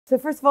So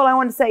first of all, I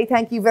want to say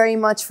thank you very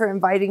much for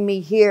inviting me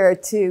here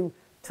to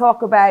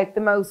talk about the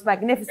most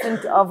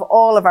magnificent of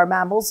all of our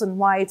mammals and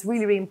why it's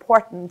really, really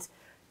important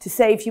to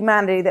save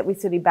humanity that we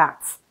study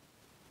bats.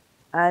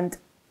 And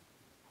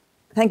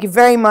thank you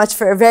very much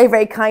for a very,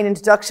 very kind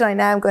introduction. I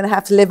know I'm going to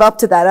have to live up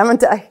to that,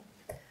 haven't I?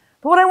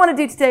 But what I want to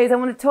do today is I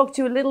want to talk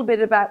to you a little bit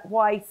about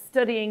why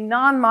studying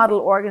non-model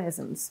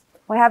organisms,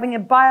 why having a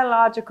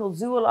biological,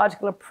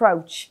 zoological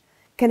approach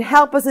can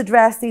help us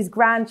address these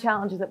grand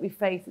challenges that we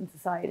face in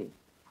society.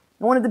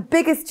 And one of the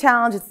biggest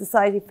challenges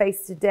society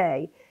faces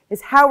today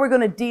is how we're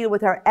going to deal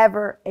with our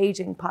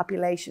ever-aging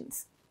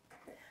populations.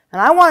 And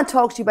I want to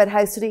talk to you about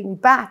how studying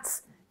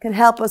bats can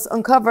help us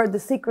uncover the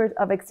secret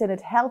of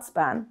extended health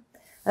span,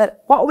 and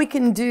what we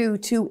can do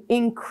to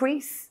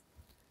increase,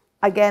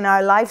 again,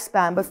 our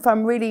lifespan, but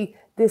from really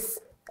this,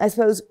 I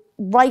suppose,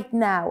 right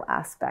now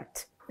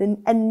aspect,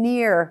 a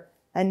near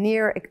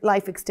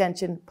life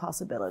extension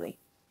possibility.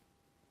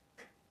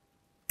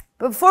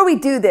 But before we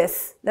do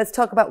this, let's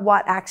talk about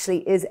what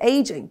actually is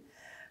aging.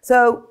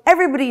 So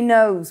everybody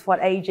knows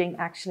what aging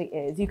actually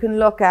is. You can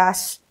look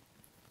at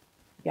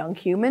young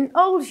human,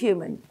 old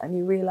human, and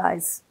you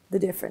realize the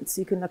difference.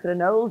 You can look at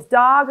an old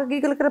dog, or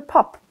you can look at a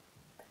pup.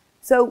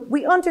 So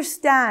we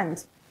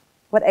understand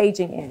what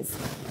aging is,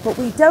 but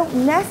we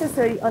don't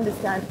necessarily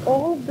understand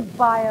all of the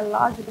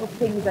biological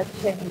things that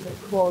change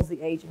that cause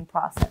the aging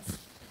process.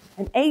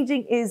 And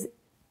aging is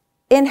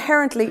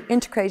inherently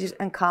integrated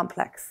and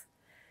complex.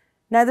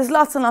 Now, there's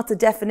lots and lots of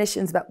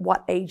definitions about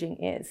what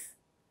aging is.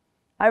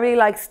 I really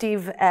like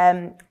Steve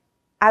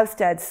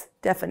Ousted's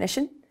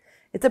definition.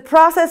 It's a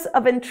process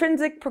of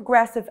intrinsic,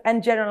 progressive,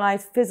 and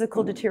generalized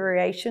physical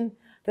deterioration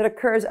that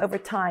occurs over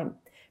time,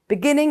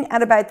 beginning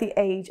at about the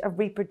age of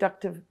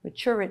reproductive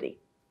maturity.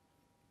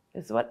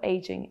 This is what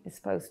aging is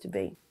supposed to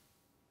be.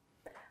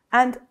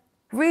 And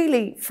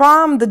really,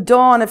 from the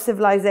dawn of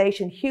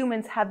civilization,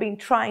 humans have been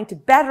trying to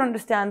better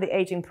understand the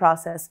aging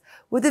process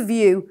with a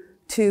view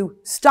to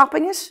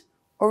stopping it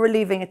or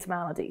relieving its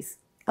maladies.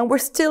 And we're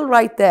still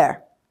right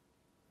there.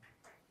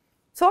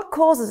 So what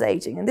causes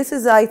aging? And this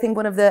is, I think,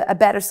 one of a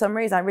better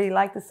summaries. I really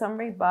like the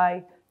summary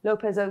by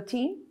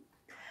Lopez-Oteen.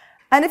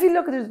 And if you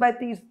look at it, there's about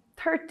these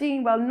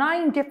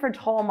 9 different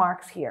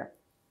hallmarks here.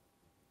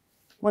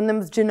 One of them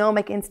is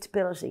genomic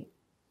instability,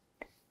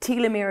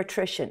 telomere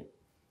attrition,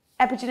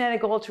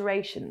 epigenetic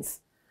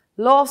alterations,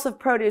 loss of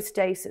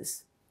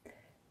proteostasis,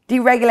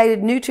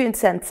 deregulated nutrient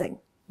sensing,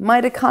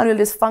 mitochondrial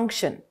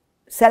dysfunction,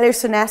 cellular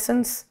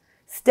senescence,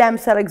 stem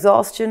cell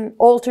exhaustion,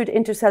 altered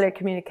intercellular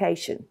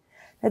communication.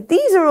 Now,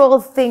 these are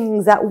all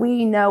things that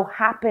we know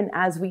happen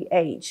as we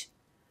age.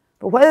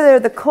 But whether they're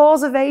the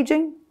cause of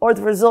aging or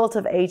the result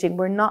of aging,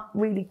 we're not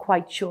really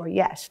quite sure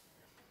yet.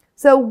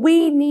 So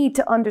we need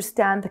to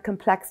understand the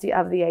complexity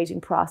of the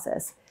aging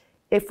process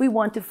if we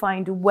want to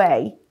find a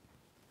way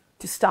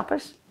to stop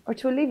it or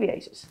to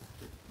alleviate it.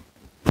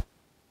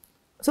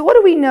 So what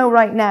do we know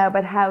right now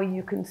about how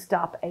you can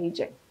stop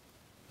aging?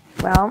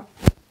 Well,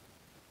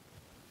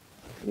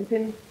 you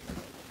can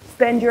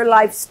spend your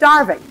life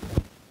starving.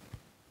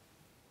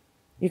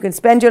 You can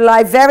spend your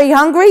life very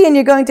hungry and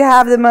you're going to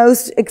have the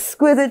most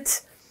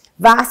exquisite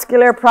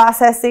vascular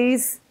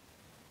processes.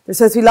 There's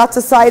supposed to be lots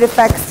of side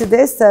effects to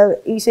this,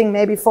 so eating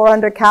maybe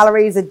 400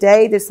 calories a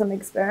day, there's some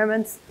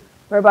experiments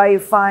whereby you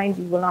find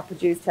you will not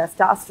produce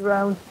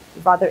testosterone,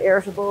 you're rather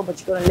irritable, but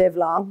you're going to live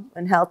long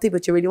and healthy,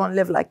 but you really want to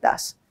live like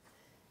that.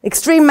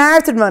 Extreme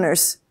marathon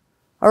runners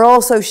are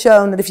also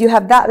shown that if you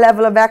have that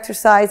level of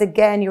exercise,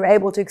 again, you're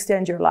able to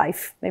extend your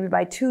life, maybe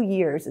by 2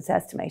 years, it's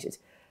estimated.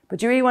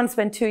 But you really want to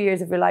spend 2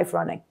 years of your life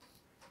running.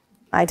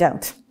 I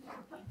don't.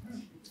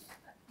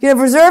 You have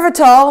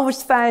resveratrol, which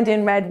is found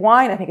in red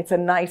wine. I think it's a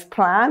nice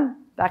plan.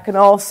 That can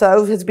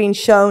also has been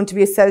shown to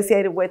be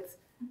associated with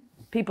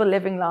people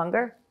living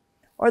longer.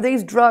 Or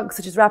these drugs,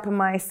 such as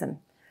rapamycin,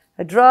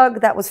 a drug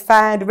that was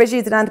found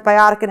originally as an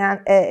antibiotic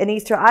in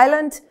Easter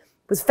Island,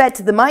 was fed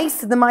to the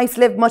mice, and the mice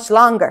lived much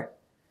longer.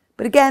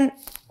 But again,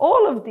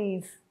 all of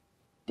these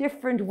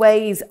different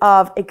ways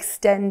of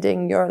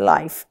extending your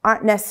life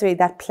aren't necessarily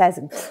that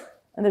pleasant,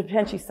 and there's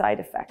potentially side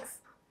effects.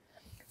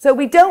 So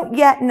we don't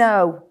yet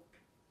know,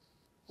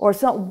 or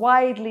it's not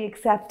widely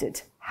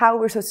accepted, how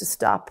we're supposed to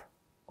stop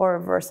or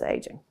reverse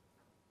aging.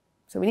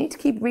 So we need to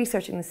keep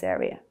researching this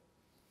area.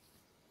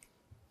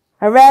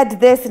 I read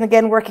this, and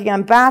again, working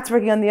on bats,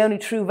 working on the only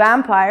true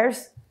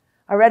vampires,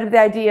 I read the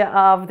idea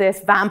of this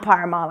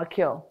vampire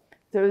molecule.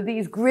 There were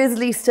these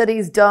grisly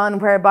studies done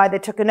whereby they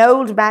took an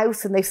old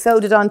mouse and they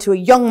sewed it onto a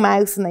young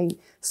mouse and they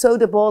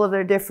sewed up all of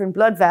their different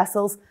blood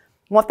vessels. And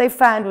what they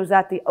found was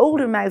that the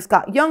older mouse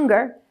got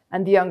younger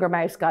and the younger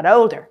mouse got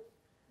older.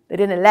 They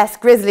did a less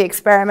grisly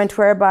experiment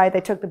whereby they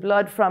took the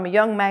blood from a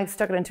young mouse,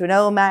 stuck it into an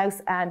old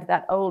mouse, and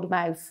that old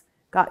mouse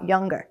got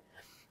younger.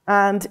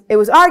 And it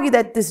was argued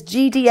that this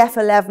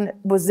GDF11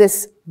 was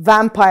this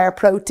vampire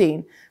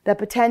protein that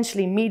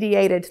potentially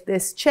mediated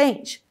this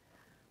change.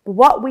 But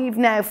what we've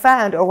now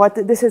found, or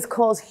what this has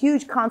caused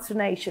huge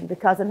consternation,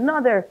 because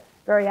another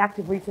very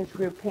active research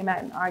group came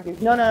out and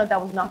argued, no,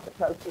 that was not the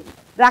protein.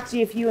 But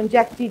actually, if you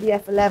inject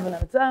GDF11 on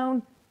its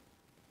own,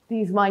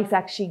 these mice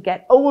actually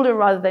get older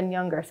rather than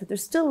younger. So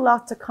there's still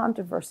lots of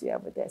controversy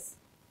over this.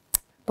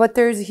 But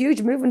there's a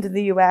huge movement in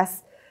the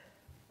US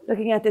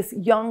looking at this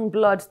young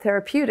blood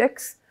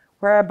therapeutics,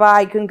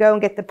 whereby you can go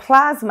and get the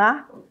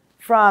plasma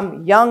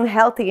from young,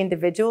 healthy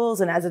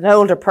individuals, and as an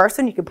older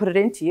person, you can put it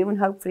into you, and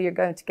hopefully you're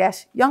going to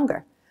get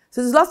younger.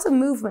 So there's lots of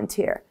movement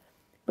here.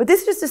 But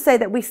this is just to say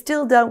that we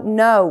still don't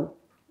know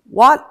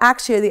what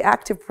actually are the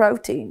active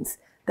proteins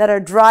that are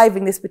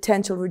driving this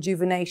potential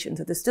rejuvenation.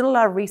 So there's still a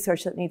lot of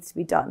research that needs to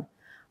be done.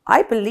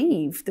 I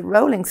believe the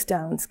Rolling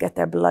Stones get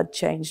their blood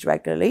changed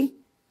regularly.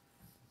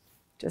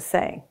 Just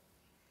saying.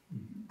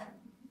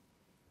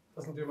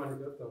 Doesn't do money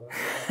good though.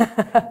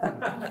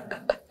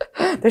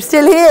 They're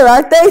still here,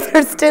 aren't they?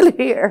 They're still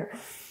here.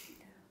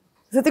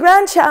 So the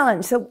grand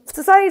challenge. So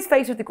society is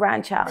faced with the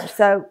grand challenge.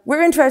 So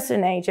we're interested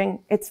in aging.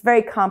 It's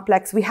very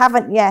complex. We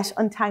haven't yet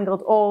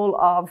untangled all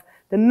of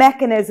the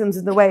mechanisms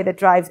in the way that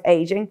drives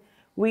aging.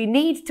 We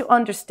need to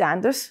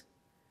understand it.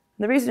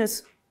 And the reason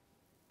is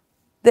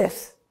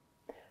this.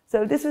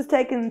 So this was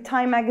taken in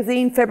Time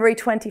magazine, February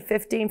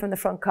 2015, from the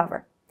front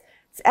cover.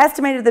 It's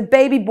estimated that a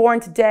baby born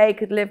today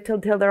could live till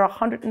they're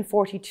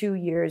 142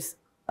 years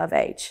of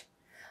age.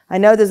 I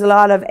know there's a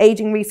lot of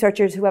aging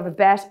researchers who have a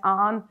bet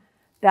on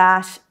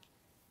that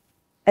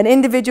an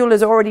individual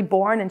is already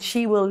born and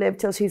she will live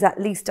till she's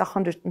at least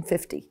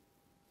 150.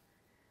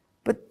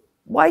 But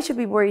why should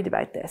we be worried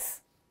about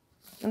this?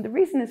 And the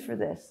reason is for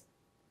this.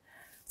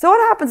 So what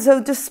happens?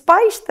 So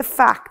despite the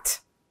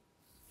fact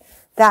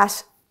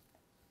that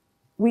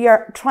we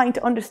are trying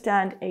to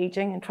understand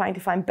aging and trying to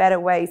find better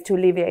ways to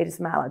alleviate its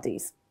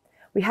maladies,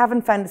 we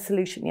haven't found a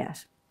solution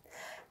yet.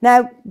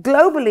 Now,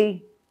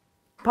 globally,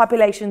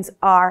 populations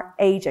are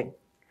aging.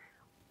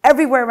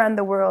 Everywhere around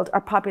the world,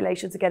 our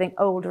populations are getting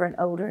older and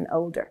older and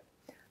older.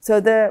 So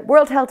the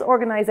World Health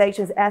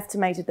Organization has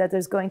estimated that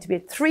there's going to be a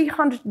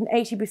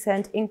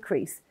 380%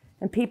 increase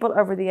in people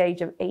over the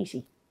age of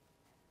 80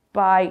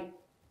 by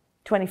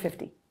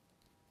 2050.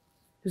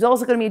 There's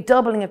also going to be a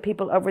doubling of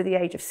people over the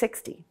age of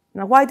 60.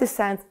 Now, why this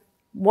sounds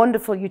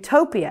wonderful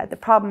utopia, the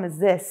problem is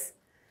this,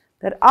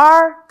 that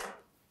our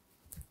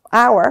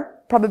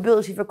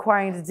probability of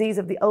acquiring disease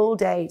of the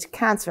old age,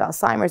 cancer,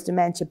 Alzheimer's,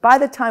 dementia, by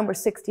the time we're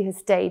 60 has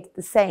stayed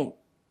the same.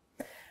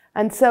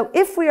 And so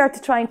if we are to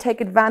try and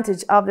take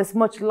advantage of this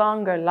much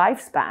longer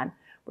lifespan,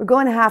 we're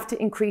going to have to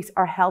increase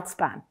our health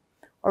span,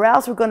 or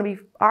else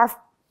our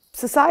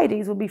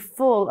societies will be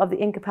full of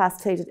the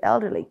incapacitated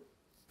elderly.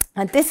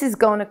 And this is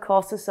going to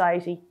cost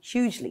society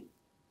hugely.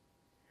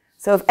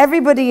 So if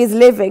everybody is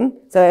living,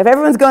 so if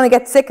everyone's going to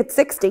get sick at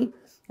 60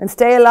 and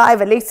stay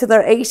alive at least till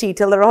they're 80,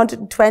 till they're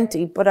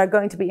 120, but are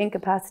going to be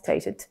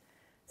incapacitated,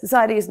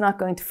 society is not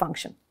going to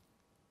function.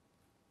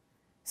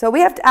 So we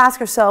have to ask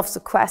ourselves the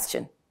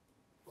question,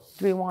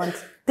 do we want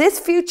this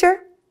future,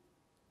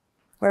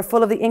 where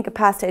full of the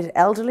incapacitated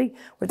elderly,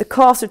 where the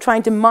costs of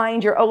trying to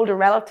mind your older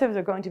relatives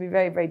are going to be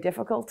very, very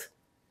difficult?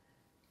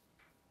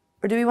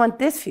 Or do we want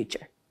this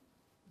future?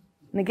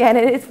 And again,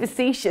 it is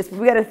facetious, but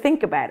we got to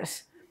think about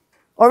it.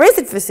 Or is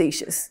it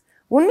facetious?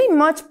 Wouldn't it be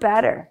much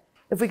better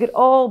if we could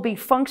all be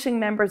functioning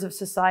members of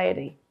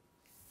society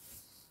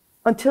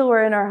until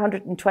we're in our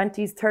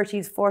 120s,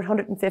 30s,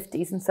 40s,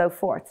 150s, and so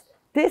forth?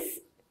 This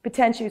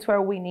potentially is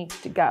where we need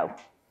to go.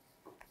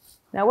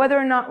 Now, whether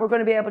or not we're going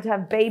to be able to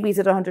have babies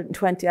at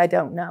 120, I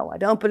don't know. I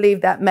don't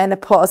believe that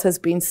menopause has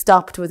been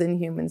stopped within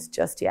humans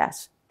just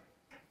yet.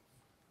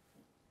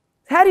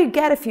 How do you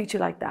get a future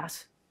like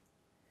that?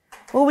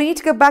 Well, we need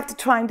to go back to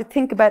trying to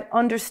think about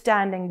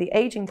understanding the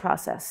aging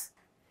process.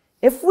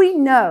 If we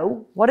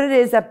know what it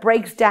is that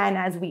breaks down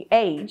as we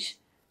age,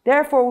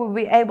 therefore we'll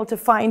be able to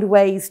find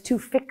ways to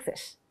fix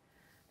it.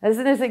 This is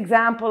an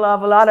example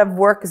of a lot of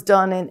work is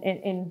done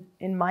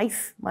in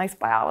mice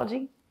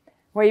biology,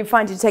 where you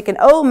find you take an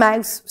old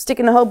mouse, stick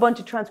in a whole bunch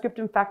of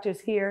transcription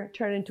factors here,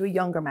 turn it into a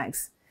younger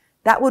mouse.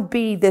 That would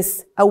be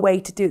a way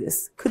to do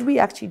this. Could we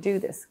actually do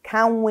this?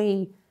 Can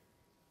we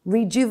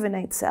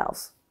rejuvenate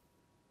cells?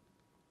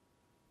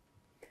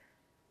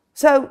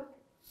 So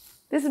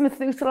this is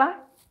Methuselah.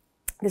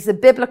 This is a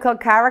biblical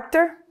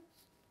character.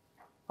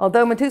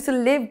 Although Methuselah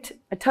lived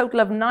a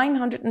total of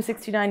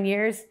 969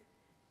 years,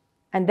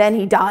 and then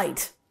he died.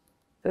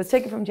 So it's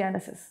taken from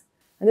Genesis.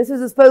 And this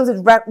was a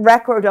supposed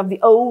record of the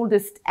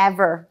oldest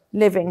ever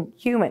living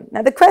human.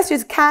 Now the question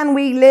is, can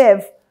we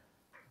live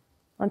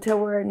until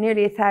we're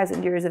nearly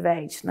 1,000 years of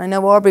age? And I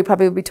know Aubrey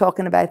probably will be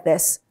talking about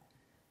this.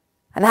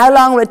 And how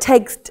long will it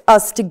take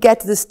us to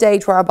get to the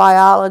stage where our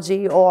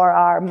biology or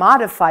our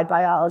modified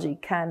biology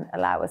can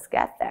allow us to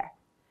get there?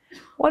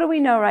 What do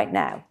we know right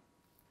now?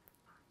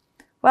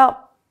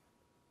 Well,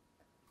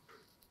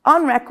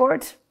 on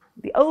record,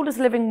 the oldest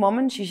living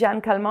woman,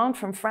 Jeanne Calment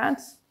from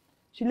France,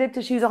 she lived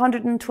till she was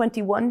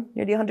 121,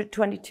 nearly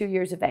 122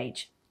 years of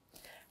age.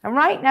 And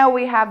right now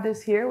we have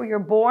this here, where you're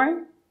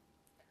born,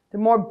 the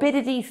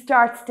morbidity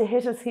starts to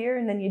hit us here,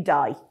 and then you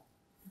die.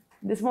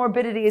 This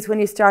morbidity is when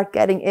you start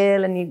getting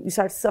ill and you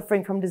start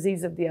suffering from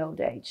disease of the old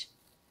age.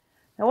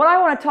 Now what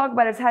I want to talk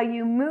about is how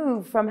you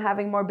move from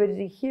having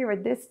morbidity here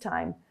at this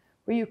time,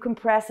 where you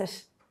compress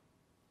it,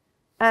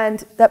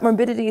 and that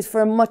morbidity is for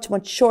a much,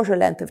 much shorter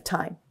length of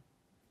time.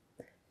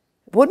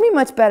 It wouldn't be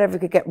much better if we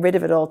could get rid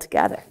of it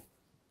altogether.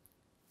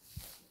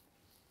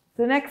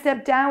 The next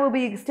step down will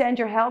be extend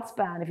your health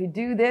span. If you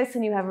do this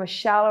and you have a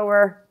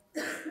shallower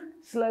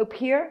slope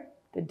here,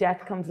 the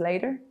death comes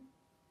later.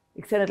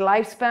 Extended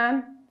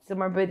lifespan, the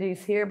morbidity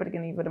is here, but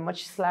again, you've got a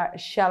much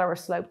shallower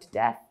slope to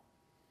death.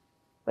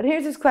 But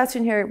here's this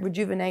question here,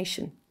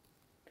 rejuvenation.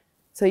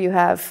 So you're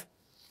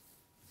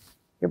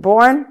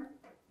born,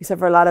 you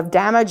suffer a lot of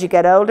damage, you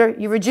get older,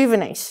 you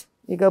rejuvenate.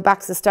 You go back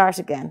to the start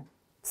again.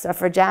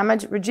 Suffer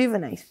damage,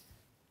 rejuvenate.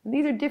 And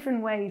these are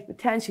different ways,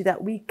 potentially,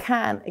 that we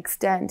can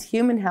extend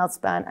human health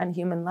span and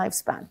human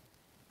lifespan.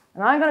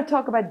 And I'm going to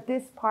talk about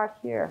this part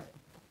here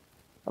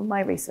of my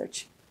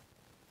research.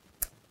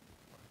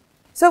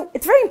 So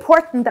it's very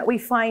important that we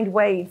find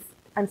ways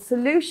and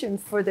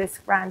solutions for this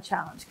grand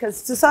challenge, because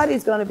society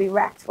is going to be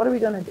wrecked. What are we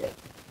going to do?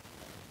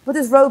 But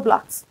there's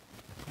roadblocks.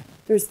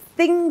 There's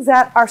things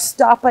that are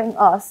stopping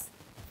us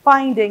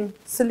finding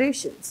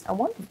solutions. And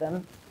one of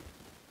them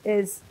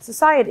is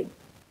society.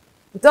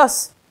 With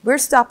us, we're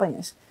stopping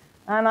it.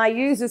 And I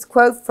use this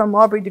quote from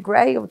Aubrey de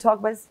Grey, who will talk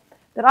about this,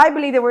 that I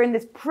believe that we're in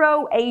this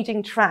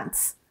pro-aging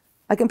trance.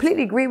 I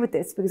completely agree with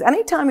this, because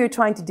anytime you're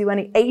trying to do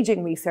any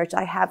aging research,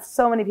 I have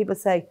so many people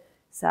say,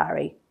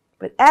 sorry,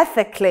 but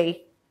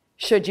ethically,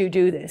 should you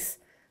do this?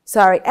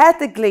 Sorry,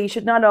 ethically,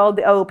 should not all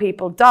the old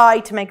people die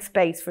to make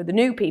space for the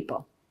new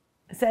people?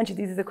 Essentially,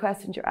 these are the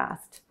questions you're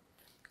asked.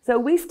 So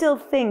we still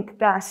think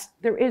that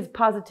there is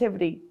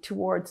positivity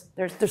towards,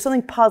 there's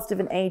something positive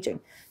in aging.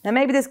 Now,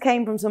 maybe this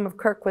came from some of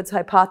Kirkwood's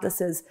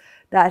hypothesis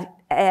that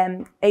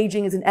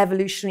aging is an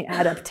evolutionary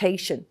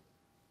adaptation.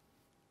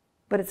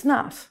 But it's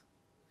not.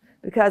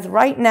 Because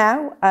right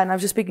now, and I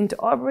was just speaking to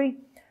Aubrey,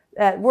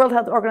 World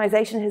Health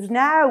Organization has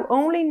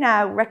only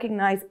now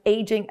recognized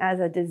aging as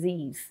a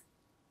disease.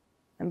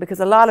 And because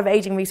a lot of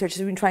aging research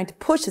has been trying to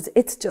push it,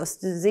 it's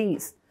just a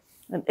disease.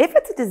 And if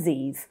it's a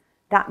disease,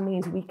 that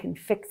means we can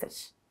fix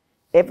it.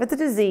 If it's a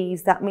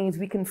disease, that means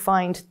we can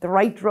find the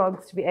right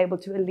drugs to be able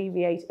to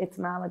alleviate its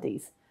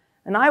maladies.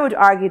 And I would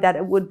argue that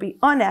it would be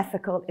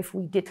unethical if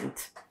we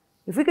didn't.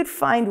 If we could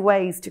find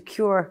ways to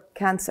cure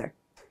cancer,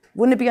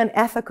 wouldn't it be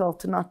unethical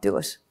to not do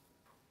it?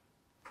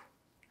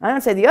 I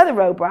don't say the other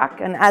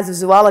roadblock, and as a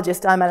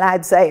zoologist I'm allowed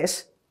to say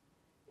it,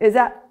 is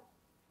that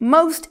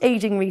most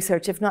aging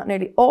research, if not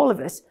nearly all of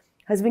it,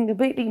 has been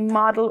completely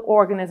model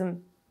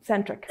organism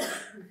centric.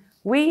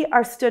 We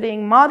are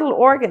studying model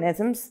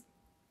organisms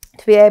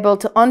to be able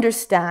to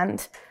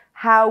understand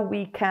how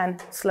we can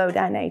slow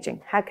down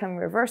aging, how can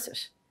we reverse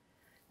it.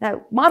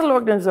 Now, model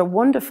organisms are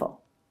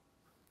wonderful.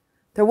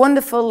 They're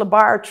wonderful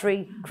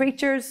laboratory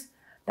creatures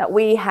that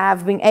we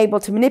have been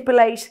able to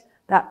manipulate,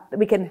 that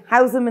we can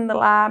house them in the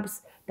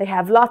labs. They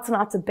have lots and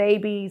lots of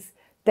babies.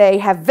 They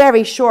have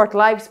very short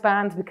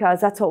lifespans because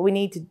that's what we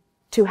need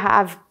to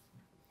have.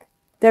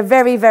 They're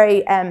very,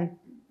 very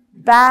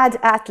bad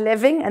at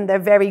living and they're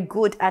very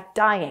good at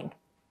dying.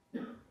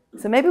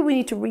 So maybe we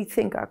need to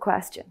rethink our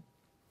question.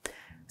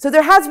 So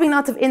there has been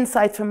lots of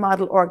insights from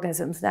model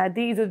organisms. Now,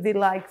 these are the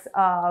likes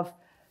of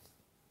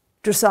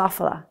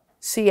Drosophila,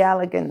 C.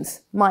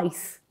 elegans,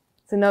 mice,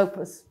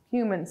 Xenopus,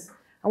 humans.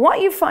 And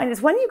what you find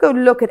is when you go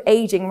look at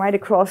aging right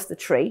across the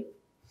tree,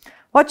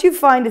 what you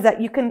find is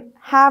that you can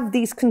have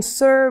these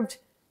conserved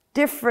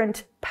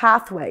different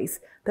pathways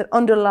that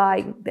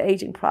underlie the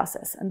aging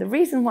process. And the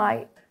reason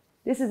why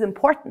this is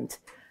important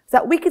is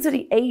that we can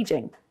study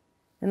aging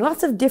in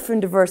lots of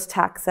different diverse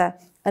taxa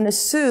and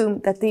assume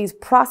that these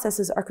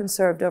processes are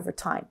conserved over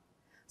time.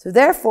 So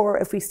therefore,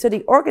 if we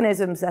study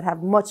organisms that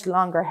have much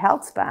longer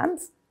health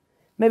spans,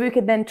 maybe we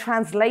can then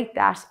translate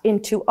that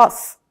into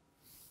us.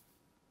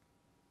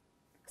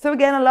 So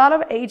again, a lot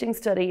of aging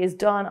study is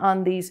done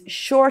on these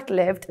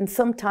short-lived and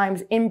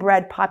sometimes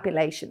inbred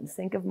populations.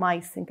 Think of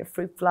mice, think of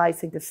fruit flies,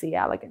 think of C.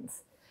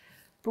 elegans.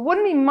 But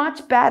wouldn't it be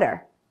much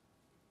better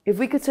if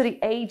we could study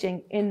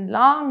aging in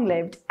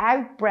long-lived,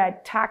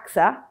 outbred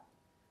taxa,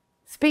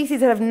 species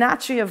that have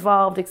naturally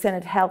evolved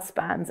extended health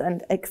spans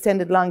and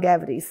extended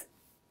longevities,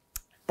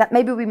 that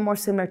maybe would be more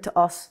similar to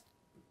us?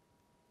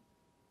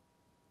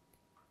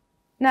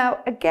 Now,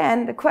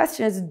 again, the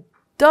question is,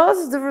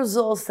 does the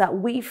results that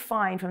we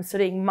find from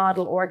studying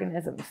model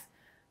organisms,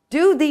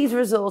 do these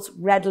results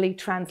readily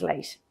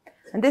translate?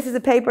 And this is a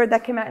paper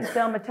that came out in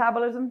Cell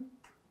Metabolism,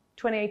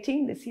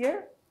 2018, this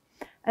year.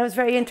 And it was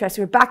very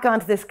interesting. We're back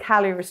onto this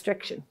calorie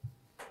restriction.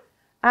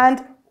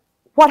 And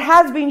what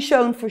has been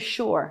shown for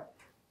sure,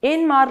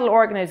 in model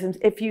organisms,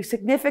 if you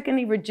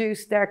significantly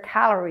reduce their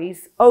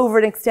calories over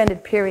an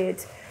extended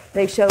period,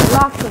 they show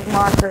lots of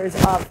markers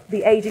of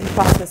the aging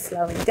process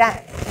slowing down.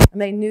 And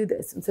they knew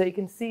this. And so you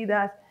can see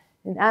that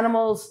in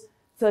animals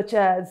such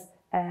as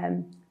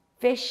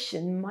fish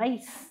and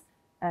mice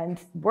and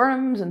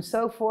worms and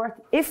so forth,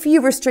 if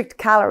you restrict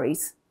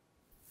calories,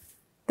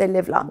 they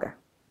live longer.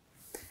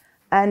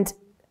 And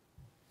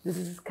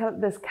this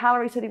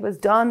calorie study was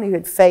done. You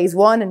had phase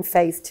 1 and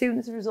phase 2, and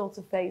this is the results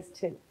of phase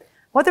 2.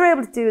 What they were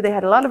able to do, they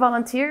had a lot of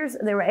volunteers,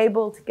 and they were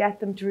able to get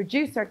them to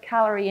reduce their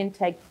calorie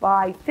intake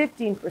by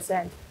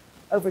 15%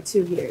 over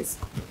 2 years.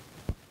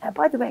 Now,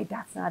 by the way,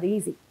 that's not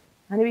easy.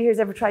 Anybody here has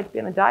ever tried to be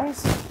on a diet?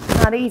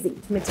 It's not easy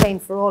to maintain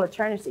for all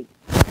eternity.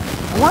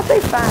 And what they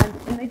found,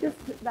 and they just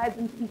allowed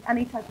them to eat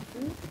any type of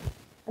food,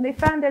 and they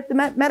found that the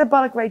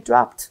metabolic rate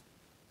dropped.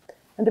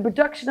 And the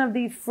production of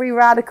these free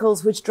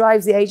radicals, which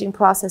drives the aging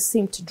process,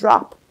 seemed to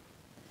drop.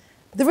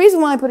 But the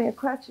reason why I'm putting a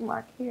question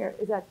mark here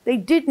is that they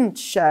didn't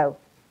show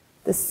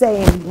the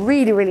same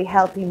really, really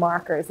healthy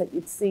markers that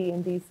you'd see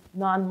in these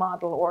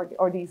non-model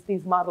or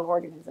these model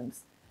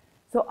organisms.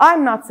 So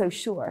I'm not so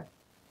sure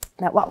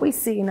that what we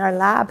see in our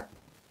lab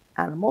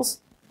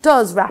animals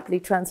does rapidly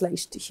translate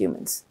to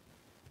humans.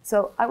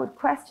 So I would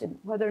question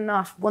whether or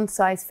not one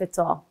size fits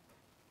all.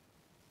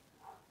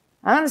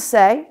 I'm going to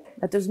say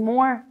that there's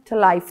more to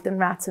life than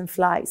rats and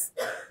flies.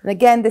 And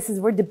again,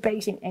 we're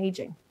debating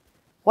aging.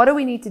 What do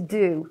we need to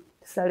do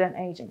to slow down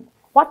aging?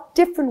 What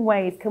different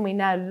ways can we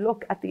now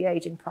look at the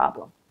aging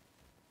problem?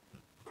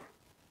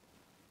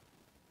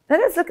 Now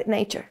let's look at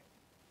nature.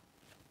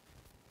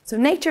 So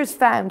nature's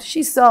found,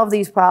 she solved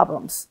these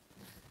problems.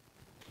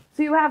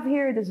 So you have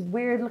here this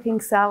weird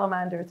looking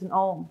salamander, it's an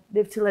olm,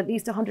 lived till at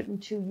least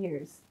 102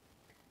 years.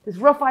 This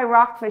rough-eye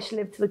rockfish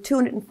lived till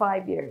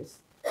 205 years.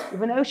 You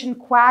have an ocean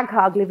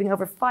quaghog living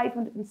over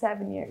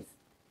 507 years.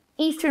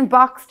 Eastern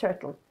box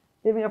turtle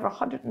living over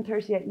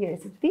 138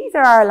 years. So these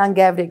are our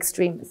longevity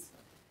extremists.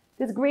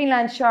 This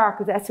Greenland shark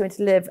was estimated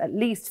to live at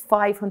least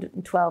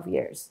 512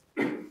 years.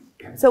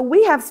 So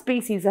we have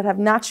species that have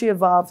naturally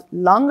evolved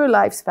longer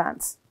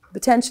lifespans,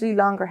 potentially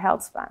longer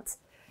health spans.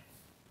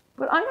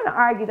 But I'm going to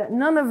argue that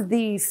none of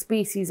these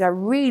species are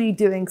really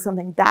doing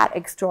something that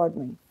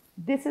extraordinary.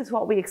 This is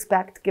what we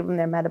expect given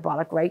their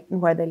metabolic rate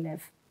and where they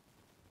live.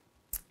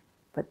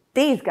 But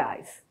these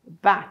guys,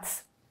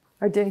 bats,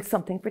 are doing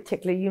something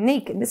particularly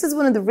unique. And this is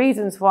one of the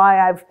reasons why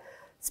I've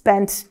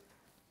spent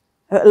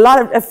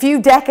a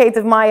few decades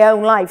of my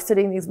own life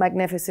studying these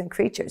magnificent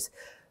creatures.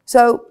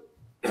 So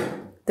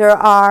there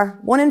are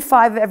 1 in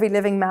 5 of every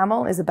living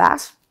mammal is a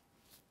bat.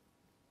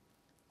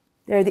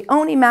 They're the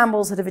only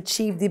mammals that have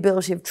achieved the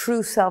ability of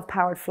true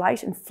self-powered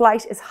flight, and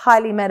flight is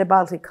highly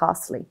metabolically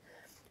costly.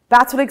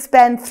 Bats will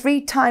expend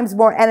 3 times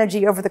more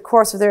energy over the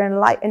course of their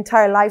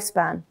entire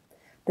lifespan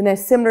than a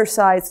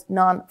similar-sized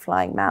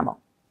non-flying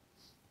mammal.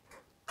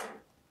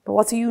 But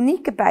what's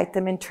unique about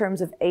them in terms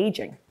of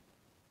aging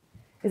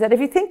is that if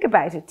you think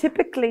about it,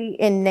 typically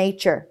in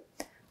nature,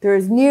 there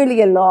is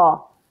nearly a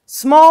law.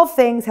 Small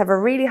things have a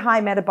really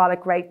high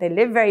metabolic rate, they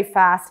live very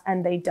fast,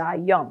 and they die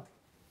young.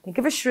 Think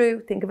of a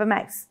shrew, think of a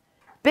mouse.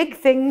 Big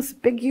things,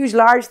 big, huge,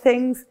 large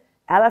things,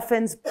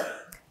 elephants,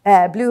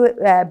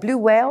 blue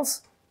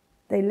whales,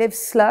 they live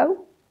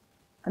slow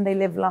and they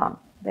live long.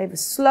 They have a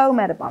slow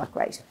metabolic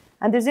rate.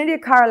 And there's nearly a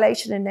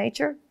correlation in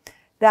nature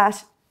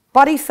that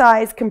body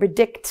size can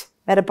predict,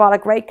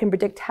 metabolic rate can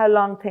predict how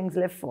long things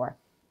live for.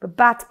 But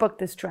bats buck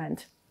this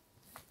trend.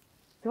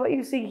 So what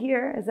you see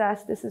here is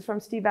that this is from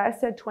Steve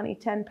Ousted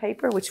 2010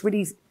 paper, which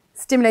really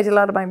stimulated a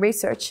lot of my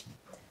research.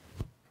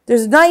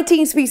 There's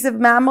 19 species of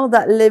mammal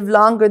that live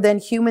longer than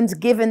humans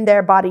given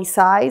their body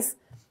size.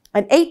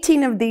 And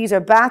 18 of these are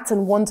bats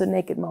and 1's a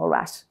naked mole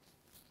rat.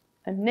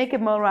 And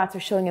naked mole rats are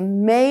showing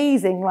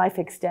amazing life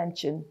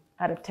extension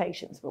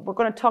adaptations. But we're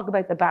going to talk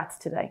about the bats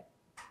today.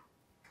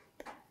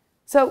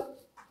 So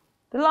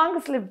the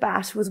longest lived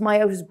bat was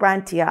Myotis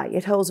brantii.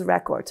 It holds a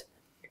record.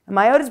 And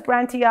Myotis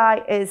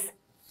brantii is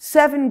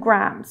 7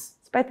 grams.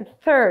 It's about a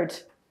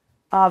third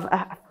of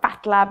a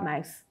fat lab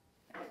mouse.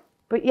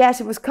 But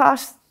yet it was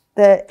caught,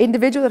 the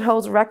individual that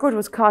holds the record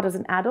was caught as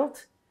an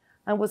adult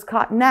and was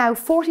caught now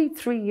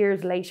 43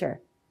 years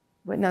later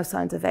with no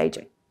signs of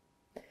aging.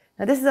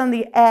 Now this is on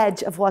the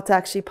edge of what's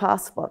actually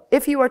possible.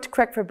 If you were to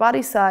correct for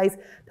body size,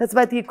 that's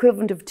about the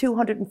equivalent of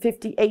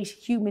 258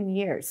 human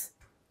years.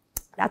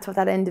 That's what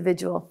that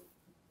individual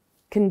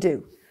can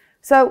do.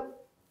 So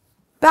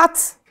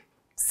bats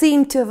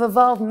seem to have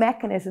evolved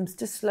mechanisms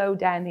to slow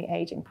down the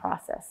aging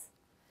process.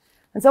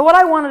 And so what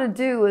I wanted to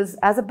do is,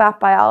 as a bat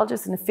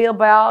biologist and a field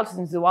biologist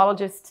and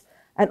zoologist,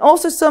 and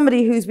also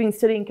somebody who's been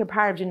studying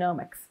comparative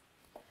genomics,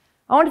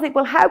 I want to think,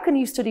 well, how can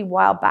you study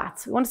wild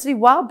bats? We want to study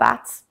wild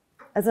bats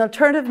as an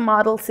alternative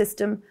model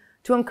system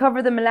to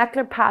uncover the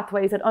molecular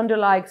pathways that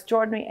underlie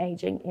extraordinary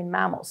aging in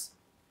mammals.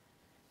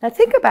 Now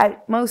think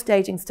about most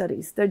aging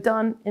studies. They're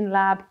done in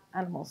lab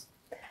animals.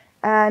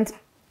 And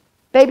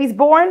babies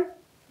born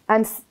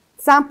and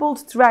sampled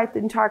throughout the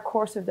entire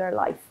course of their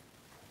life.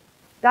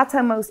 That's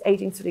how most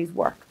aging studies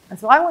work. And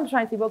so I want to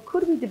try and see, well,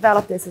 could we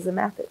develop this as a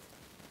method?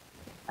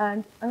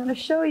 And I'm going to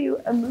show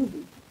you a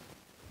movie.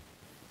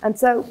 And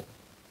so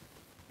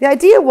the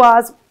idea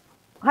was,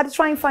 I had to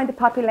try and find a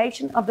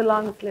population of the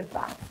longest lived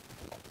bats.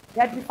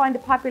 We had to find a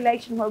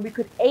population where we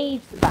could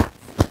age the bats,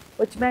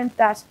 which meant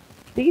that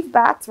these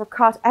bats were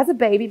caught as a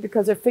baby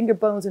because their finger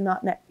bones are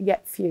not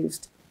yet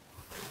fused.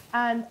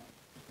 And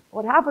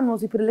what happened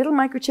was we put a little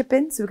microchip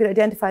in so we could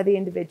identify the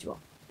individual.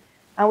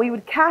 And we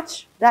would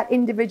catch that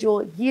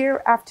individual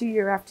year after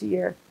year after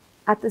year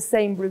at the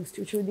same roost,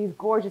 which were these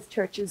gorgeous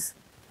churches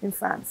in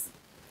France.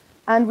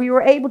 And we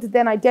were able to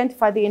then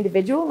identify the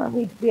individual, and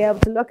we'd be able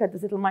to look at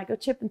this little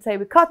microchip and say,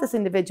 we caught this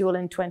individual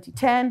in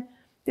 2010.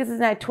 This is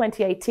now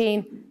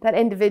 2018. That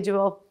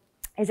individual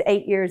is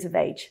 8 years of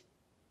age.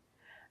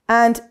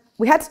 And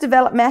we had to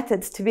develop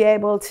methods to be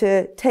able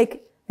to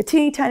take a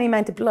teeny tiny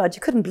amount of blood.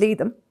 You couldn't bleed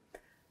them.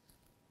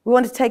 We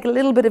wanted to take a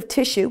little bit of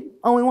tissue,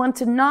 and we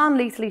wanted to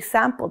non-lethally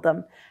sample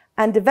them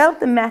and develop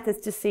the methods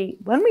to see,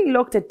 when we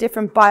looked at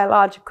different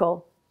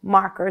biological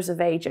markers of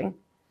aging,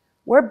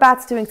 were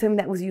bats doing something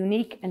that was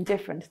unique and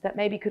different, that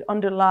maybe could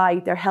underlie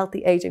their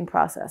healthy aging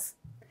process.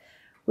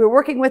 We were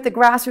working with a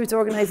grassroots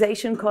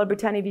organization called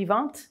Britannia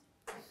Vivante,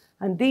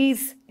 and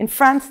these, in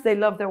France, they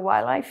love their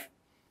wildlife.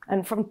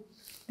 And from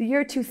the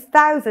year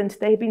 2000,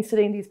 they had been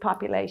studying these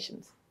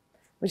populations,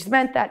 which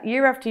meant that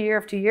year after year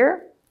after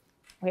year,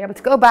 we were able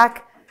to go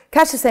back,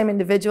 catch the same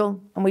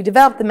individual, and we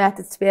developed the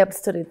methods to be able to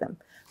study them.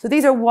 So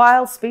these are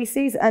wild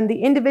species, and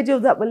the individual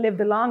that will live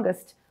the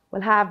longest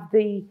will have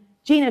the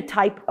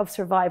genotype of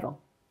survival.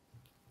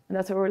 And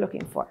that's what we're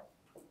looking for.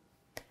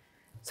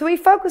 So we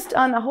focused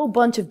on a whole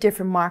bunch of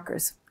different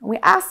markers. And we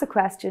asked the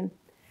question,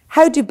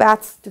 how do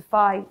bats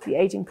defy the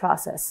aging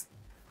process?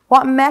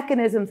 What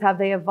mechanisms have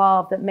they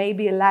evolved that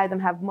maybe allow them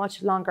to have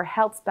much longer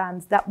health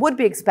spans that would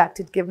be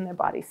expected given their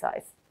body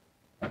size?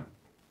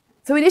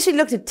 So we initially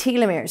looked at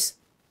telomeres.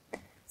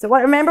 So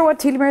remember what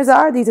telomeres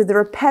are? These are the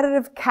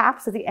repetitive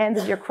caps at the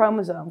ends of your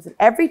chromosomes. And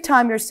every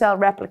time your cell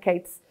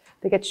replicates,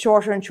 they get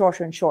shorter and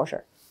shorter and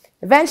shorter.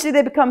 Eventually,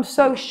 they become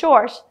so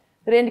short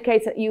that it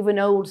indicates that you have an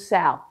old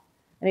cell.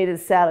 And either the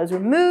cell is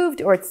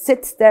removed or it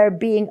sits there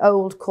being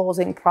old,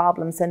 causing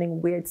problems,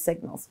 sending weird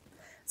signals.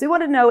 So we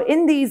want to know,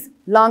 in these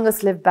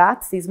longest lived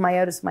bats, these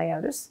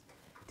myotis,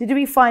 did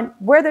we find,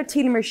 were their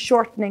telomeres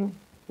shortening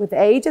with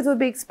age as would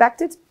be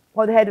expected,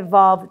 or they had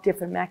evolved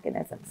different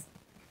mechanisms?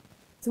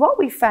 So what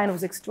we found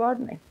was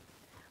extraordinary.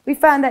 We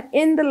found that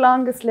in the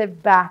longest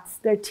lived bats,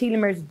 their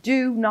telomeres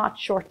do not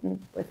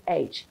shorten with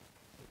age.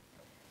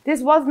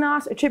 This was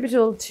not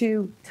attributable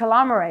to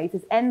telomerase,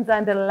 this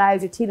enzyme that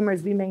allows your telomeres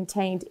to be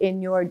maintained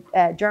in your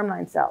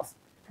germline cells,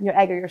 in your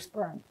egg or your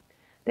sperm.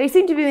 They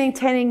seem to be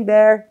maintaining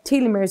their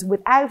telomeres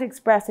without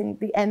expressing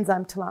the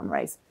enzyme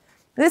telomerase.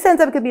 Now, this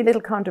enzyme could be a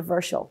little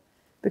controversial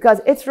because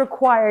it's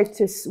required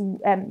to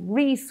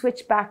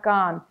re-switch back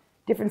on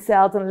different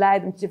cells and allow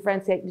them to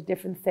differentiate into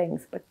different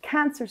things. But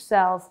cancer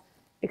cells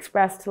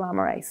express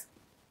telomerase.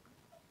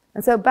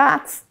 And so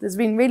bats, there's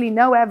been really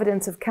no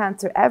evidence of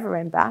cancer ever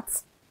in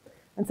bats.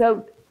 And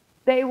so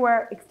they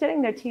were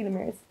extending their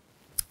telomeres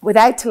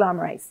without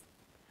telomerase.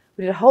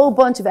 We did a whole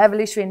bunch of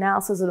evolutionary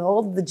analysis on all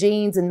of the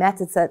genes and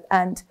methods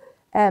and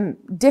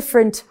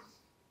different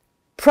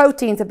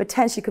proteins that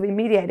potentially could be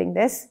mediating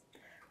this.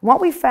 And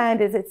what we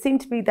found is it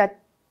seemed to be that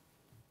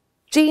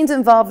genes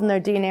involved in their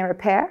DNA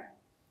repair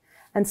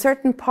and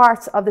certain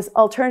parts of this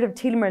alternative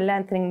telomere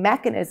lengthening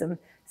mechanism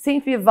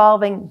seem to be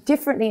evolving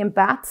differently in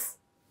bats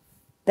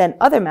than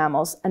other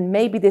mammals, and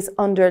maybe this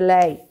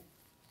underlay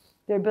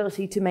their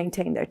ability to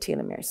maintain their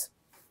telomeres.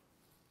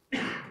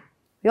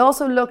 We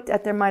also looked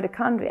at their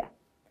mitochondria.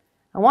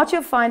 And what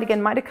you'll find,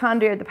 again,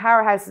 mitochondria are the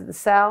powerhouse of the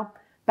cell.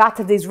 Bats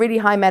have these really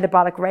high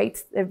metabolic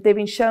rates. They've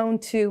been shown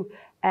to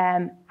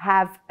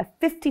have a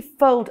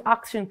 50-fold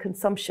oxygen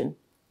consumption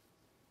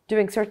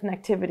doing certain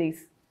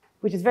activities,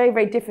 which is very,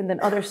 very different than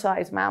other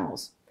sized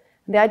mammals.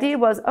 And the idea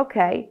was,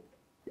 okay,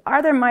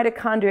 are their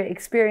mitochondria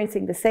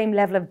experiencing the same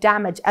level of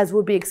damage as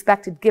would be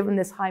expected given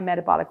this high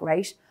metabolic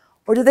rate?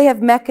 Or do they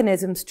have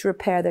mechanisms to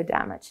repair their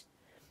damage?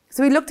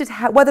 So we looked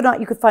at whether or not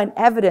you could find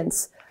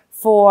evidence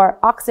for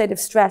oxidative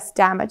stress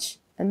damage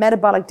and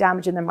metabolic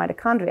damage in their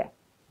mitochondria.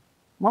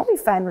 What we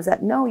found was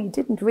that no, you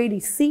didn't really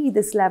see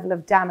this level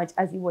of damage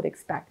as you would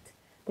expect.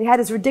 They had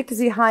this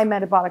ridiculously high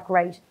metabolic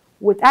rate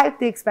without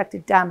the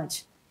expected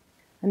damage.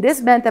 And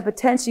this meant that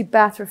potentially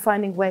bats were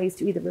finding ways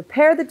to either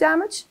repair the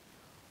damage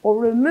or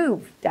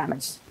remove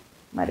damaged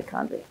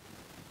mitochondria.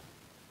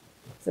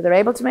 So they're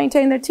able to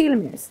maintain their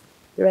telomeres.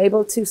 They're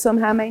able to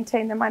somehow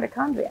maintain their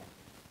mitochondria.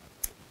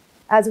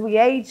 As we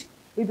age,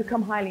 we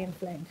become highly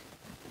inflamed.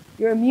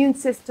 Your immune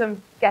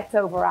system gets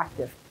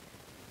overactive.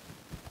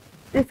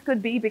 This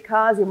could be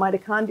because your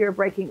mitochondria are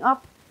breaking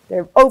up.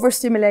 They're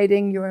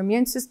overstimulating your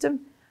immune system.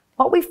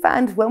 What we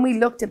found when we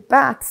looked at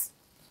bats,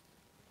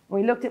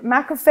 we looked at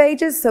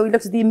macrophages, so we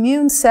looked at the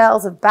immune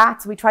cells of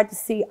bats. We tried to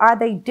see, are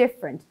they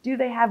different? Do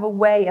they have a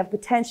way of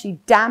potentially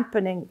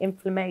dampening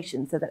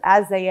inflammation so that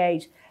as they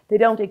age, they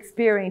don't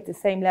experience the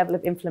same level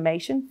of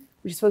inflammation,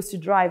 which is supposed to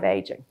drive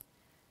aging?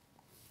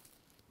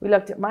 We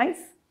looked at mice.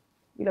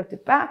 We looked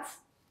at bats.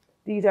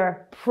 These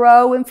are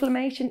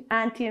pro-inflammation,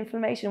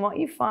 anti-inflammation. What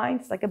you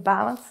find is like a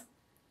balance.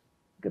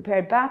 We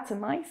compared bats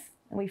and mice,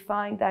 and we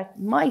find that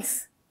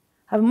mice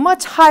have a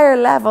much higher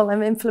level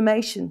of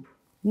inflammation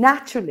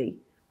naturally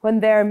when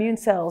their immune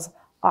cells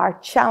are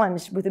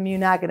challenged with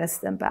immune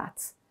agonists than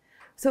bats.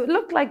 So it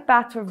looked like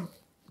bats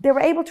were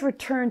able to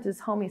return to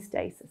this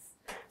homeostasis.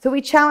 So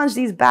we challenged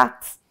these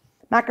bats,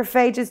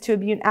 macrophages, to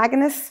immune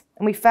agonists,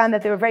 and we found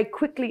that they were very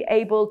quickly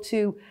able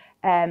to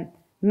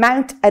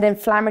mount an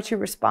inflammatory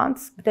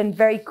response, but then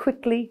very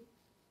quickly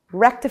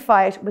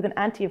rectify it with an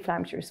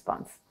anti-inflammatory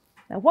response.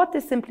 Now, what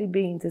this simply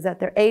means is that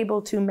they're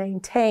able to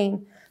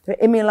maintain their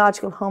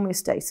immunological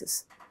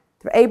homeostasis.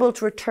 They're able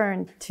to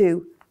return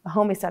to a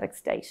homeostatic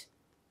state.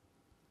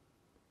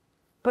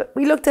 But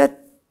we looked at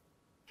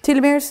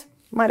telomeres,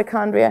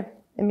 mitochondria,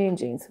 immune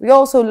genes. We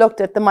also looked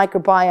at the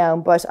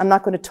microbiome, but I'm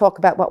not going to talk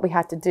about what we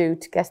had to do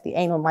to get the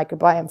anal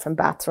microbiome from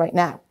bats right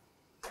now.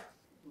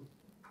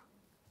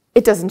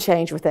 It doesn't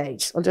change with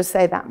age, I'll just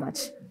say that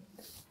much.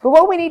 But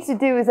what we need to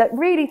do is that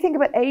really think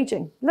about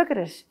aging. Look at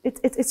it.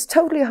 It's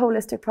totally a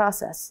holistic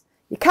process.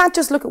 You can't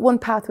just look at one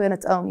pathway on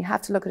its own. You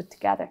have to look at it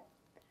together.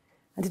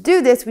 And to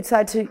do this, we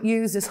decided to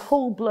use this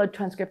whole blood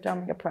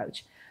transcriptomic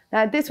approach.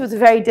 Now, this was a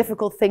very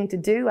difficult thing to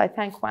do. I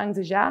thank Huang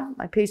Zijia,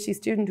 my PhD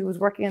student who was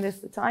working on this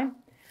at the time.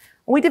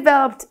 We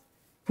developed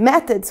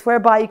methods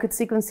whereby you could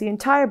sequence the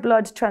entire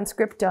blood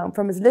transcriptome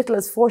from as little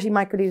as 40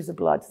 microliters of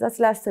blood. So that's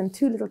less than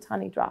 2 little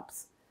tiny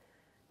drops.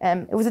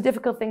 It was a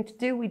difficult thing to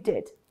do. We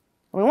did.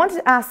 And we wanted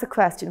to ask the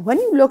question, when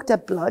you looked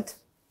at blood,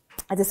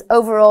 at this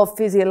overall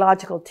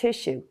physiological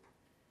tissue,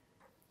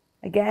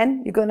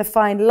 again, you're going to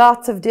find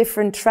lots of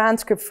different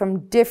transcripts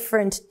from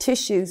different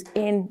tissues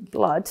in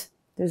blood.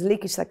 There's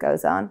leakage that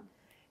goes on.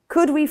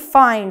 Could we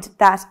find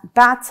that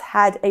bats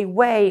had a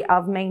way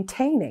of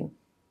maintaining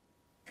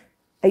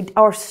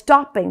or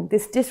stopping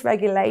this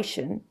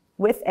dysregulation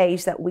with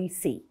age that we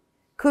see?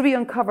 Could we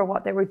uncover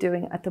what they were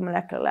doing at the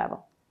molecular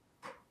level?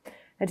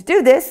 And to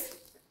do this,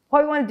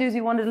 what we want to do is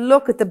we want to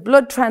look at the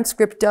blood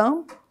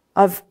transcriptome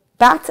of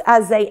bats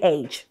as they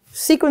age.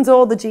 Sequence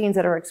all the genes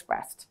that are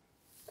expressed.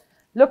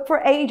 Look for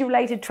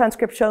age-related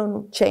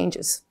transcriptional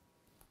changes.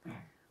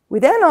 We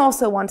then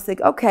also want to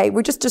think, okay,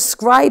 we're just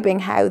describing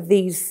how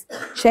these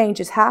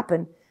changes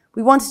happen.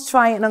 We want to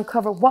try and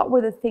uncover what were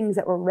the things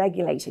that were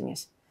regulating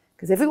it.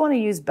 Because if we want to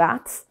use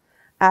bats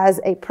as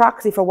a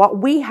proxy for what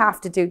we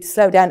have to do to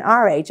slow down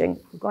our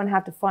aging, we're going to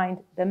have to find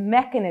the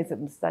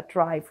mechanisms that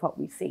drive what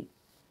we see.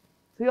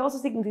 So we also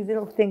sequence these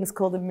little things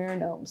called the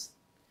murinomes.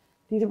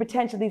 These are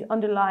potentially these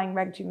underlying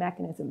regulatory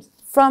mechanisms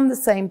from the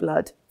same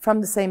blood,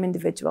 from the same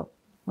individual.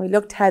 We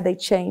looked how they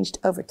changed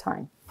over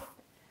time.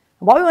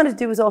 And what we wanted to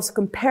do was also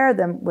compare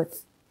them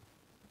with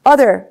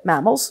other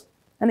mammals.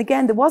 And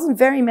again, there wasn't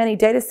very many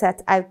data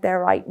sets out there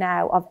right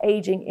now of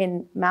aging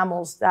in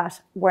mammals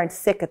that weren't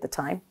sick at the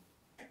time.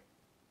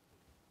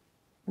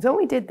 And so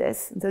we did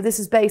this. And so this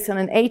is based on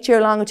an 8-year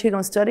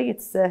longitudinal study.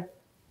 It's the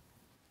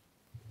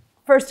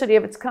first study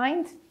of its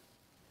kind.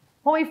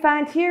 What we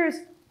found here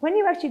is when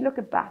you actually look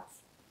at bats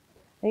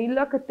and you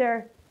look at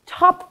their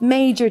top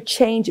major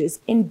changes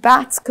in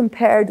bats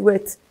compared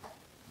with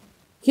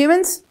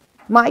humans,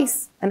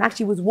 mice, and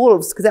actually with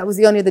wolves, because that was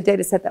the only other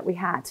data set that we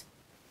had.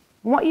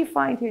 And what you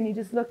find here, and you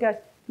just look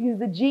at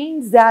the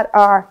genes that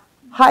are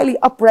highly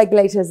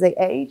upregulated as they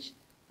age.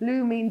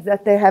 Blue means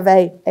that they have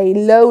a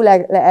low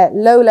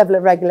level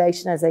of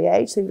regulation as they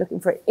age. So you're looking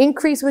for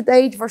increase with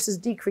age versus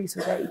decrease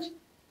with age.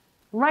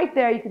 Right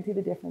there, you can see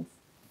the difference.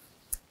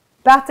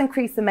 Bats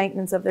increase the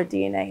maintenance of their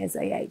DNA as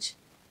they age.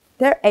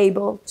 They're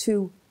able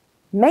to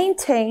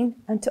maintain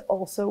and to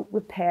also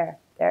repair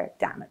their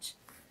damage.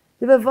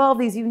 They've evolved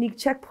these unique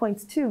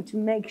checkpoints too to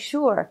make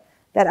sure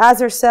that as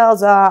their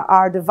cells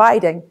are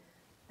dividing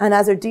and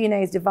as their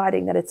DNA is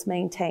dividing, that it's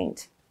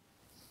maintained.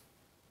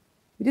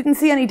 We didn't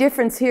see any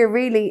difference here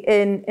really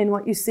in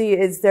what you see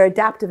is their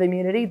adaptive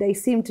immunity. They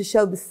seem to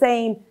show the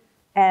same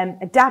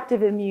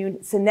adaptive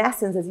immune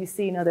senescence as you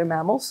see in other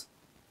mammals.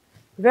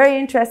 Very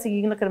interesting,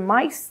 you can look at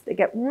mice. They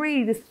get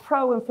really this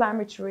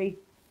pro-inflammatory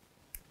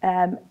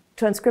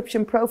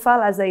transcription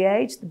profile as they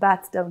age. The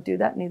bats don't do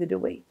that, neither do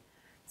we.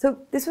 So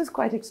this was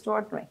quite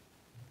extraordinary.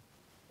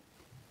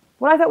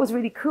 What I thought was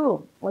really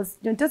cool was,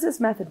 does this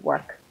method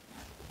work?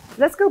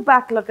 Let's go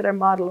back and look at our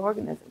model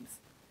organisms.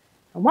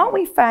 And what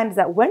we found is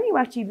that when you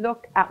actually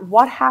look at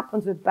what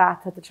happens with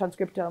bats at the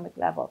transcriptomic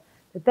level,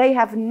 that they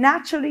have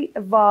naturally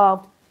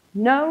evolved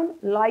known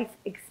life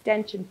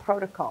extension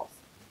protocols.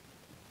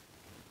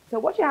 So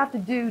what you have to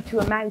do to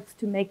a mouse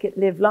to make it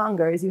live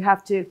longer is you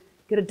have to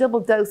get a double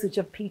dosage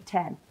of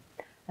P10.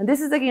 And this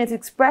is, again, its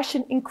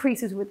expression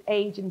increases with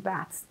age in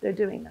bats. They're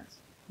doing that.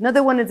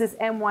 Another one is this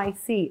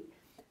MYC.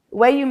 The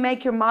way you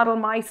make your model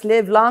mice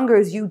live longer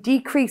is you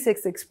decrease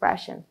its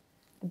expression.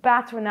 The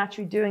bats were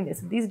naturally doing this.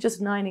 These are just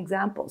 9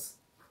 examples.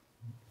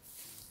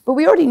 But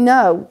we already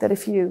know that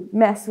if you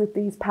mess with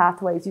these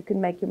pathways, you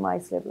can make your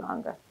mice live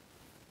longer.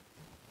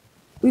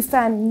 We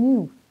found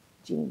new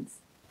genes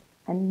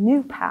and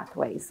new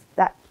pathways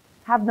that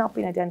have not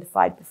been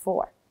identified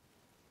before.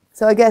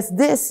 So I guess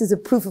this is a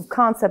proof of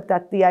concept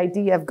that the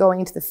idea of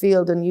going into the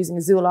field and using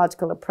a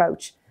zoological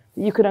approach,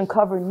 that you could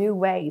uncover new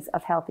ways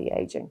of healthy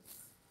aging.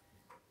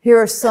 Here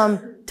are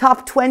some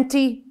top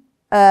 20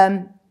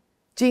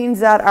 genes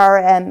that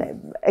are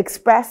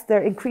expressed,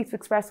 they're increased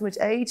expression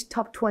with age,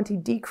 top 20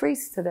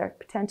 decrease, so they're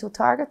potential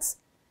targets.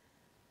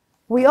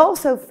 We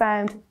also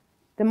found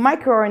the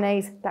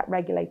microRNAs that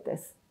regulate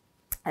this.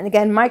 And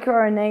again,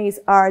 microRNAs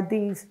are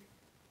these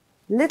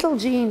little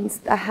genes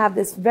that have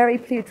this very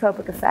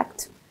pleiotropic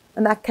effect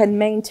and that can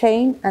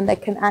maintain and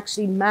that can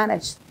actually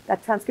manage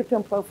that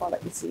transcriptome profile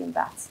that you see in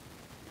bats.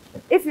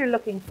 But if you're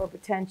looking for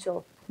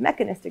potential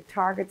mechanistic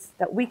targets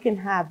that we can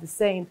have the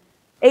same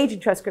aging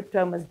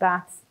transcriptome as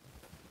bats,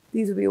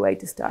 these would be a way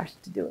to start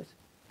to do it.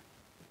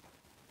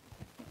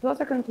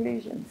 Those are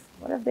conclusions.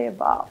 What have they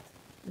evolved?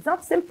 It's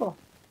not simple.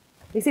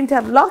 They seem to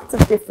have lots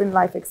of different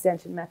life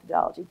extension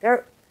methodology.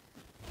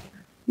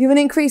 You have an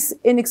increase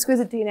in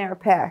exquisite DNA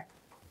repair.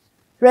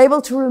 They're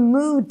able to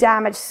remove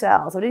damaged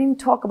cells. I didn't even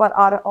talk about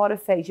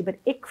autophagy, but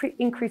it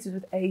increases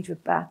with age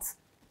with bats.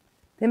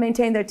 They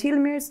maintain their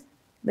telomeres.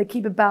 They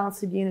keep a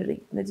balanced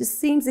immunity. And it just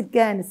seems,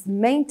 again, it's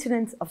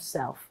maintenance of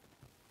self.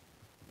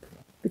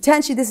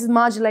 Potentially, this is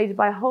modulated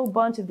by a whole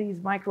bunch of these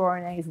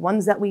microRNAs,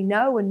 ones that we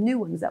know and new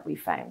ones that we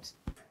found.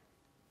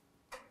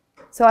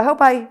 So I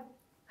hope I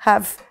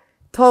have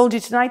told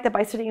you tonight that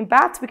by studying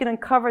bats, we can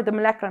uncover the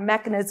molecular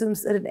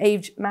mechanisms that in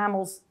aged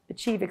mammals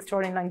achieve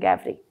extraordinary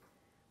longevity.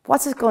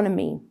 What's this going to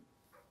mean?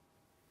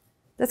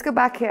 Let's go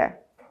back here.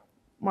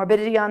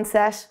 Morbidity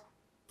onset.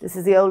 This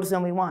is the oldest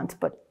one we want.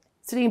 But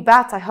studying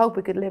bats, I hope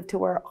we could live to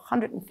we're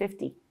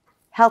 150,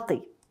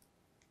 healthy.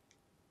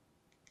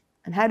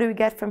 And how do we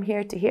get from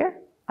here to here?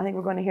 I think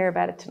we're going to hear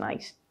about it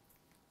tonight.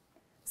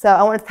 So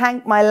I want to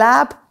thank my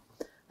lab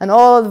and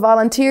all the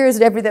volunteers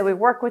and everybody that we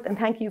work with, and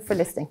thank you for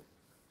listening.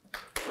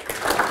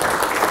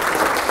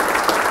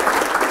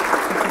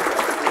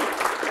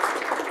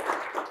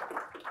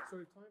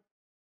 Sorry, time.